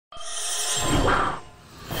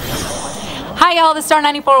Hi y'all, the Star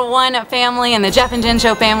 94.1 family and the Jeff and Jen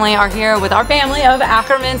Show family are here with our family of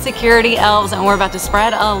Ackerman Security Elves, and we're about to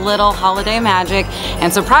spread a little holiday magic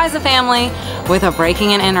and surprise the family with a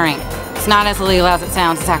breaking and entering. It's not as illegal as it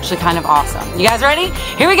sounds, it's actually kind of awesome. You guys ready?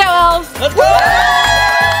 Here we go, elves! Let's go!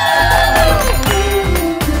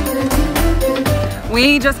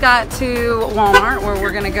 We just got to Walmart where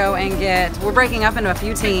we're gonna go and we're breaking up into a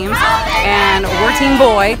few teams, and we're Team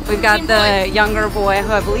Boy. We've got the younger boy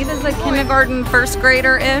who I believe is a kindergarten first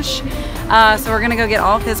grader-ish. So we're gonna go get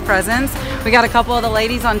all of his presents. We got a couple of the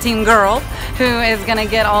ladies on Team Girl who is gonna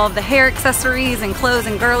get all of the hair accessories and clothes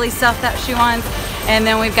and girly stuff that she wants. And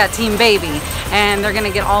then we've got Team Baby, and they're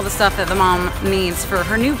gonna get all the stuff that the mom needs for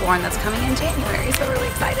her newborn that's coming in January. So we're really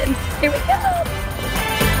excited. Here we go.